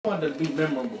wanted to be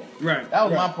memorable. Right. That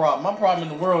was my problem. My problem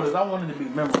in the world is I wanted to be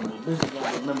memorable. Bitches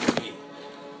gonna remember me.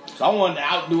 So I wanted to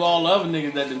outdo all the other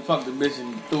niggas that done fucked the bitch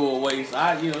and threw her away. So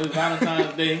it's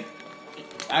Valentine's Day.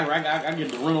 I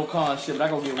get the rental car and shit, but I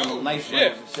go get one of those nice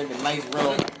rentals and shit, a nice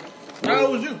rental. How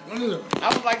old was you? When is it? I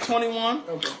was like 21.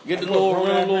 Okay. Get the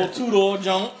little two-door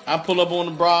junk. I pull up on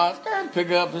the bras,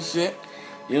 pick up and shit.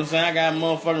 You know what I'm saying? I got a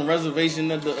motherfucking reservation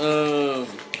at the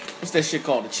what's that shit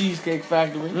called? The Cheesecake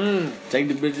Factory. Take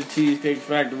the bitch to Cheesecake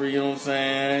Factory, you know what I'm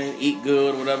saying? Eat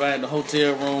good or whatever. I had the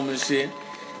hotel room and shit.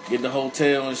 Get the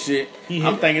hotel and shit.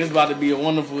 I'm thinking it's about to be a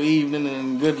wonderful evening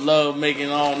and good love making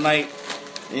all night.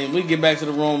 And we get back to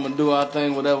the room and do our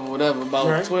thing, whatever.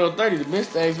 About 12:30, the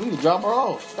bitch asked me to drop her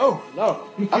off. Oh, no.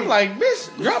 I'm like,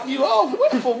 bitch, drop you off?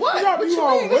 For what? Drop you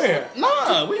off where?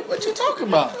 Nah, what you talking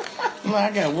about? I'm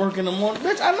like, I got work in the morning.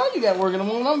 Bitch, I know you got work in the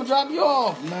morning. I'm going to drop you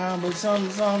off. Nah, but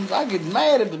something. I get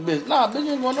mad at the bitch. Nah, bitch,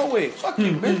 you ain't going nowhere. Fuck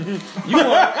you, bitch. You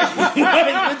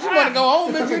want to go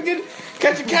home, bitch. You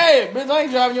catch a cab, bitch. I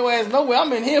ain't driving your ass nowhere.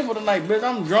 I'm in here for the night, bitch.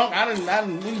 I'm drunk.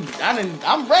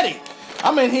 I'm ready.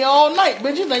 I'm in here all night,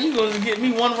 bitch. You think you gonna get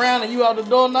me one round and you out the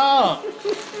door? Nah.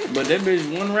 But that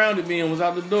bitch one rounded me and was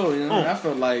out the door. You know, I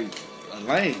felt like a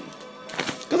lame.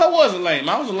 Cause I was a lame.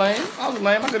 I was a lame.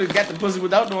 I could have got the pussy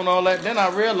without doing all that. Then I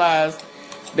realized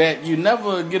that you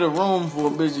never get a room for a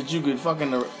bitch that you could fuck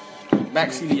in the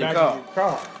backseat of your car.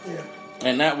 Yeah.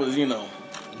 And that was,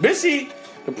 bitch. See,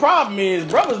 the problem is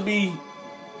brothers be.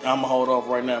 I'ma hold off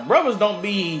right now. Brothers don't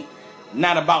be.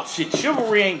 Not about shit.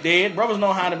 Chivalry ain't dead. Brothers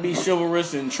know how to be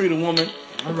chivalrous and treat a woman.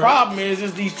 The problem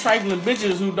is these trifling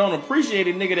bitches who don't appreciate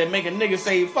a nigga that make a nigga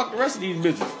say, fuck the rest of these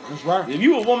bitches. That's right. If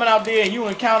you a woman out there and you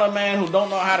encounter a man who don't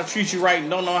know how to treat you right and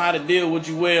don't know how to deal with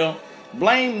you well,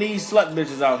 blame these slut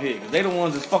bitches out here. Because they the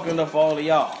ones that's fucking up for all of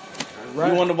y'all. That's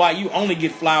right. You wonder why you only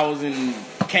get flowers and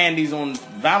candies on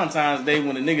Valentine's Day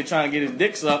when a nigga trying to get his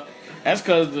dick sucked. That's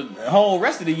because the whole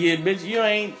rest of the year, bitch, you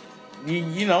ain't...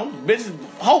 You know, bitches,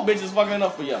 whole bitches fucking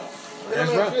enough for y'all.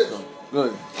 That's right. So,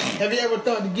 good. Have you ever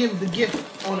thought to give the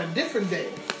gift on a different day?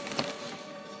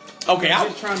 Okay,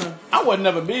 I wasn't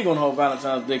never big on the whole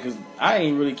Valentine's Day because I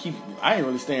ain't really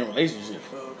stay in relationships.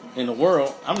 In the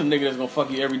world, I'm the nigga that's gonna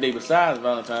fuck you every day besides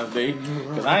Valentine's Day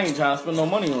because I ain't trying to spend no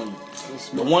money on you.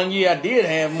 But one year I did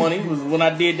have money was when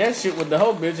I did that shit with the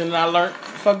whole bitch and then I learned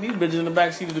fuck these bitches in the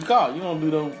backseat of the car. You don't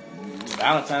do no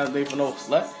Valentine's Day for no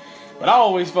slut. But I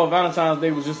always felt Valentine's Day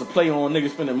was just a play on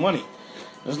niggas spending money.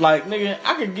 It's like, nigga,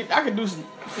 I could do some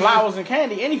flowers and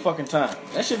candy any fucking time.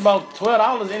 That shit about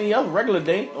 $12 any other regular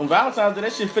day. On Valentine's Day,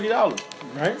 that shit $50.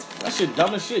 Right? That shit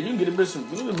dumb as shit. You can get a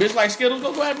bitch like Skittles.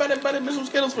 Go ahead, buy that bitch some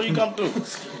Skittles before you come through.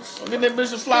 Go get that bitch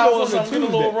some flowers or something. Get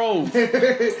a little rose.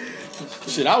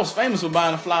 Shit, I was famous for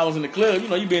buying the flowers in the club. You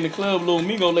know, you be in the club, little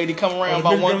Migo lady come around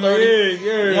about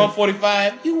 1:30,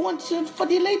 1:45. You want some for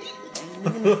the lady?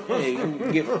 Hey,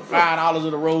 you get $5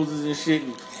 of the roses and shit.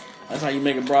 And that's how you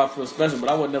make a broad feel special. But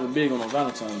I was never big on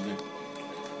Valentine's Day.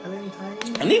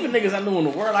 And even niggas I knew in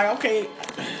the world, like, okay,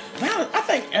 I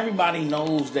think everybody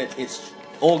knows that it's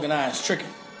organized tricking.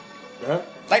 Yeah.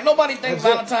 Like, nobody thinks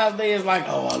Valentine's Day is like,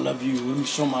 oh, I love you, let me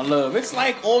show my love. It's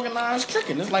like organized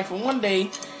tricking. It's like for one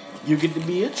day, you get to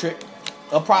be a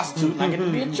prostitute, and I get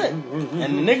to be a trick.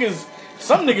 And the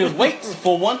some niggas wait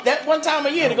for that one time a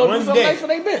year to go do something nice for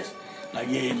their bitch. Like,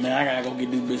 yeah, man, I gotta go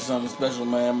get this bitch something special,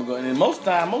 man. I'm gonna go. And then most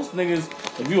niggas,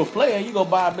 if you a player, you go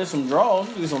buy a bitch some drawers,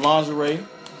 you get some lingerie,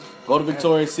 go to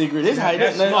Victoria's Secret. This is how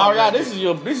this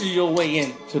is your way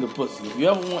into the pussy. If you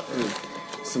ever want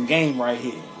some game right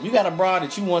here, you got a broad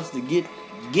that you wants to get,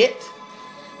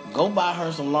 go buy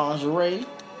her some lingerie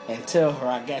and tell her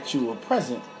I got you a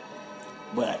present,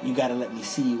 but you gotta let me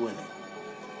see you in it.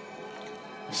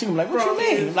 She was like, what you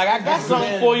mean? Like, I got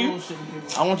something for you.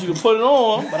 I want you to put it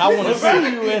on, but I want to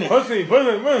see you in it. Pussy.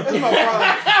 That's my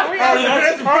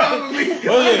problem.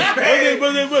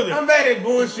 I'm mad at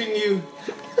bullshitting you.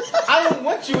 I don't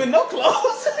want you in no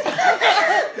clothes.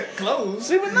 Clothes?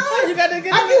 See, but no, you got to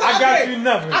get I got you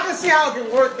nothing. I can see how it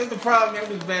can work. That's the problem. I'm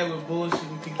just bad with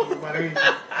bullshitting people about everything.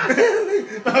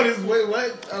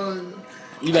 What?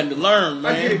 You got to learn,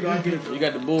 man. I get it. You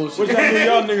got the bullshit. Wish I knew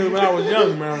y'all niggas when I was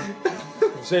young, man.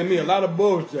 Say me a lot of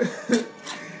bullshit.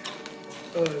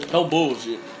 No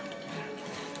bullshit.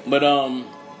 But I don't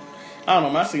know,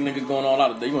 man. I see niggas going all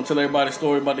out today. You gonna tell everybody a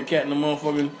story about the cat and the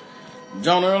motherfucking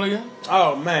John earlier?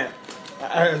 Oh man,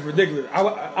 it's ridiculous.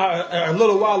 A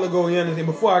little while ago, you understand?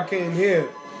 Before I came here,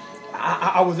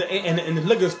 I was in the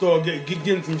liquor store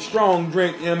getting some strong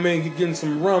drink. You know what I mean? Getting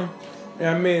some rum. You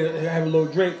know what I mean? Have a little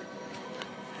drink,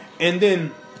 and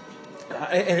then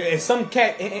and some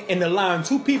cat in the line,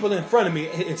 2 people in front of me.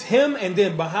 It's him, and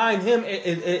then behind him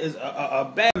is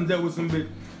a bad that was some bitch.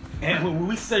 And when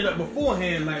we set it up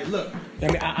beforehand, like, look, I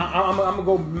mean, I'm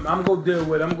gonna go deal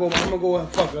with it. I'm gonna go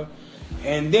fuck her,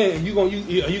 and then you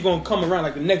gonna come around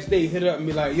like the next day, hit her up and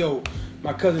be like, yo,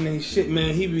 my cousin ain't shit,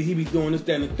 man. He be doing this,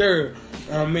 that, and the third.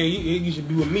 Man, you should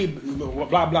be with me.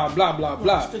 Blah blah blah blah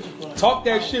blah. Talk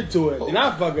that shit to her, and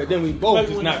I fuck her. Then we both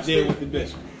just not there with the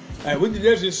bitch. Like, we did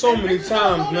that shit so many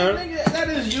times, man. That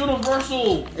is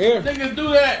universal. Yeah. Niggas do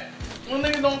that. When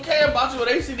niggas don't care about you or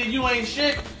they see that you ain't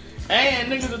shit,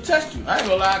 and niggas will test you. I ain't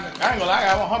gonna lie. I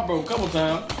got my heart broke a couple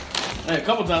times. And a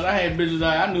couple times I had bitches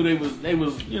that I knew they was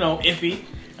iffy.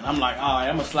 And I'm like, all right,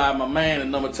 I'm gonna slide my man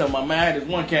and I'm gonna tell my man. I had this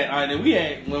one cat. All right, then we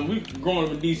had, when we growing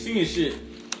up in DC and shit,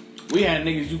 we had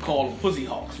niggas you call them pussy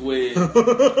hawks, where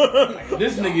like,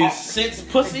 this nigga since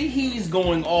pussy, he's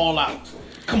going all out.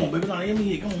 Come on, baby, don't let me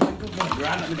hit. Come on, man, come on, girl.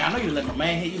 I know you let my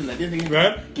man hit. You let this nigga hit.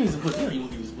 Right. Give me some pussy. You know you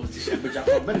won't give me some pussy. Shit, bitch, I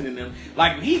feel better than them.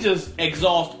 Like, he just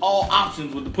exhausts all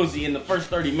options with the pussy in the first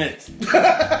 30 minutes. Like,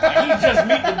 he just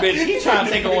meet the bitch. He trying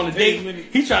to take her on a date.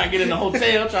 He trying to get in the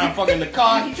hotel, trying to fuck in the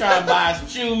car. He trying to buy some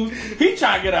shoes. He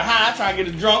trying to get her high, trying to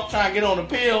get her drunk, trying to get on a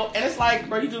pill. And it's like,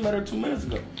 bro, you just met her 2 minutes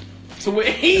ago. So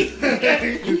he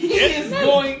is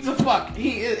going to fuck.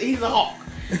 He's a hawk.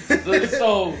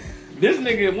 So this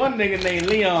nigga, one nigga named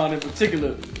Leon in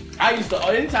particular, I used to,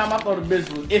 anytime I thought a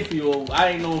bitch was iffy or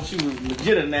I didn't know if she was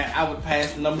legit or not, I would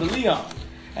pass the number to Leon.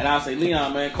 And I'd say,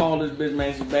 Leon, man, call this bitch,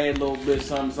 man, she bad little bitch,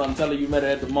 something. Tell her you met her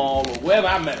at the mall or wherever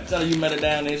I met her. Tell her you met her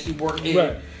down there, she worked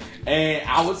here. Right.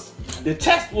 And the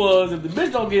test was, if the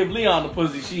bitch don't give Leon the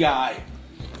pussy, she alright.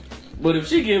 But if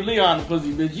she give Leon the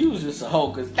pussy, bitch, you was just a hoe,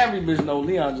 because every bitch know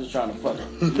Leon just trying to fuck her.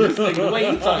 This nigga, the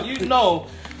way he talk, you know,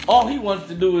 all he wants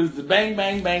to do is the bang,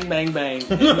 bang, bang, bang, bang.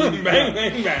 Bang,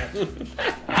 bang, bang.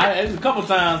 There's a couple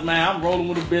times, man, I'm rolling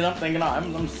with a bitch, I'm thinking,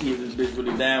 I'm gonna see if this bitch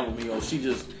really down with me, or she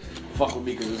just fuck with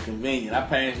me because it's convenient. I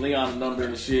passed Leon the number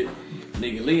and shit.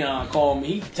 Nigga, Leon called me,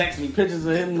 he texted me pictures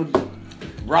of him with the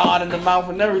rod in the mouth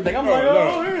and everything. I'm like,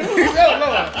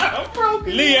 I'm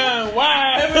broken. Leon,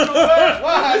 why?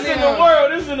 This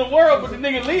in the world, but the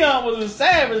nigga Leon was a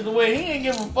savage the way he ain't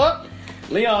give a fuck.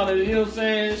 Leon, you know what I'm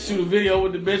saying, shoot a video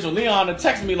with the bitch, or Leon to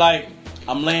text me like,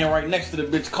 I'm laying right next to the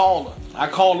bitch, call her. I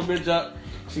call the bitch up,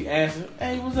 she answered,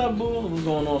 hey, what's up, boo? What's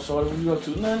going on, shorty? What you up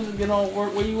to? Nothing, just get on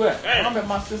work, where you at? I'm at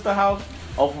my sister's house.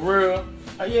 Oh, for real?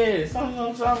 Oh, yeah, something.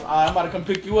 All right, I'm about to come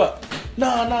pick you up. No,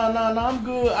 I'm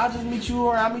good. I'll just meet you,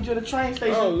 or I'll meet you at the train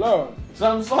station. Oh, Lord.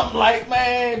 Something like,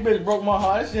 man, bitch broke my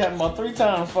heart. That shit happened about 3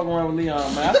 times fucking around with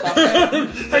Leon, man. I stopped playing.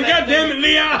 Hey, goddamn it,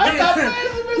 Leon. I stopped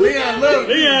playing with Leon love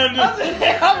Leon. I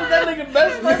was that nigga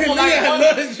best friend for like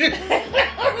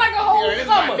a whole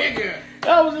summer.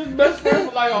 That was his best friend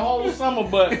for like a whole summer,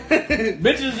 but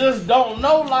bitches just don't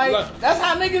know, like that's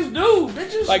how niggas do.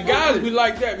 Bitches like guys be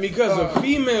like that because of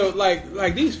females,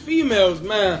 like these females,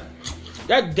 man,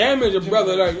 that damage a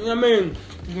brother, like, you know what I mean?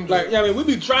 Like, I mean, we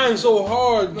be trying so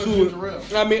hard to,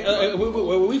 I mean,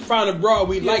 we find a broad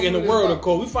we like in the world, of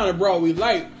course. We find a broad we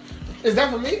like. Is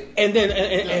that for me? And then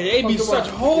and they be such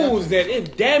hoes that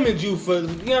it damage you for, you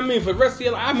know what I mean, for the rest of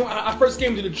your life. I first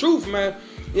came to the truth, man.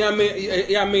 You know what I mean?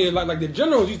 Yeah, I mean, like the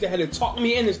generals used to have to talk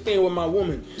me in and stay with my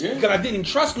woman because I didn't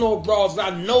trust no bras. I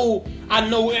know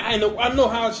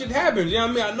how shit happens. You know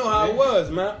what I mean? I know how it was,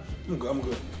 man. I'm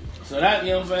good. So that, you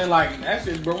know what I'm saying? Like, that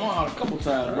shit broke my heart a couple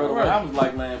times, bro. Right. I was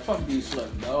like, man, fuck these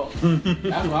sluts, dog.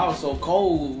 That's why I was so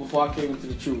cold before I came into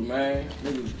the truth, man.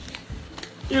 Niggas,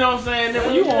 you know what I'm saying? Then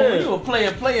when you a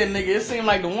player, nigga, it seemed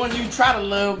like the one you try to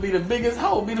love be the biggest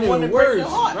hoe, be the one that breaks your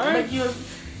heart, right? To make you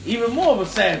even more of a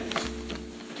savage.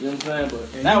 You know what I'm saying?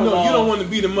 But that was you don't want to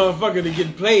be the motherfucker to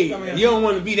get played. You don't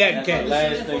want to be that cat.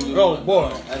 That's the last thing you want. Boy.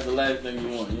 That's the last thing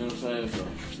you want. You know what I'm saying? So.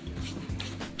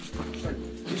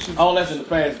 All that's in the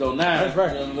past though. Now, that's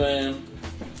right. You know what I'm saying?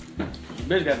 You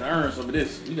bitch got to earn some of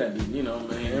this. You got to, you know,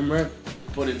 man, right.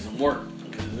 Put in some work.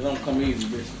 Because it don't come easy,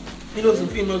 bitch. You know some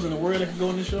females in the world that can go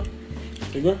on this show?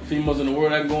 Females in the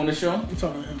world that can go on this show? You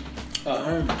talking to him?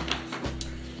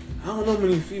 I don't know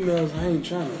many females. I ain't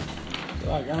trying to.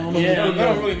 Like, I don't know. Yeah, it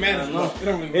don't really matter. It don't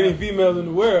really matter. Any females in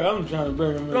the world, I'm trying to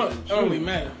bring them in. It don't really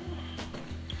matter.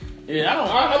 Yeah,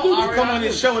 I do come on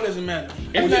this show, it doesn't matter.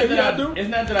 It's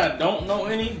not that I don't know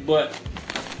any, but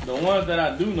the ones that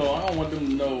I do know, I don't want them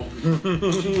to know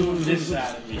this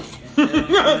side of me. You know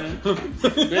what I'm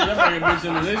bitch, I bring a bitch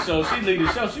into this show, she leave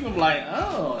the show, she gonna be like,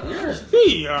 oh, you're a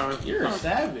savage. You're a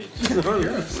savage.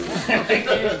 Yeah,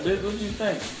 bitch, what you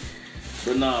think?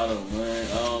 But nah, though,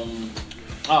 man.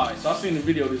 Alright, so I seen the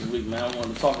video this week, man. I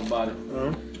wanted to talk about it.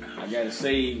 I got it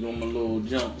saved on my little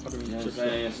jump. You know what I'm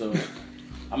saying? So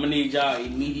I'm gonna need y'all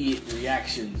immediate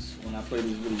reactions when I play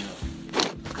this video.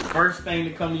 First thing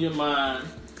to come to your mind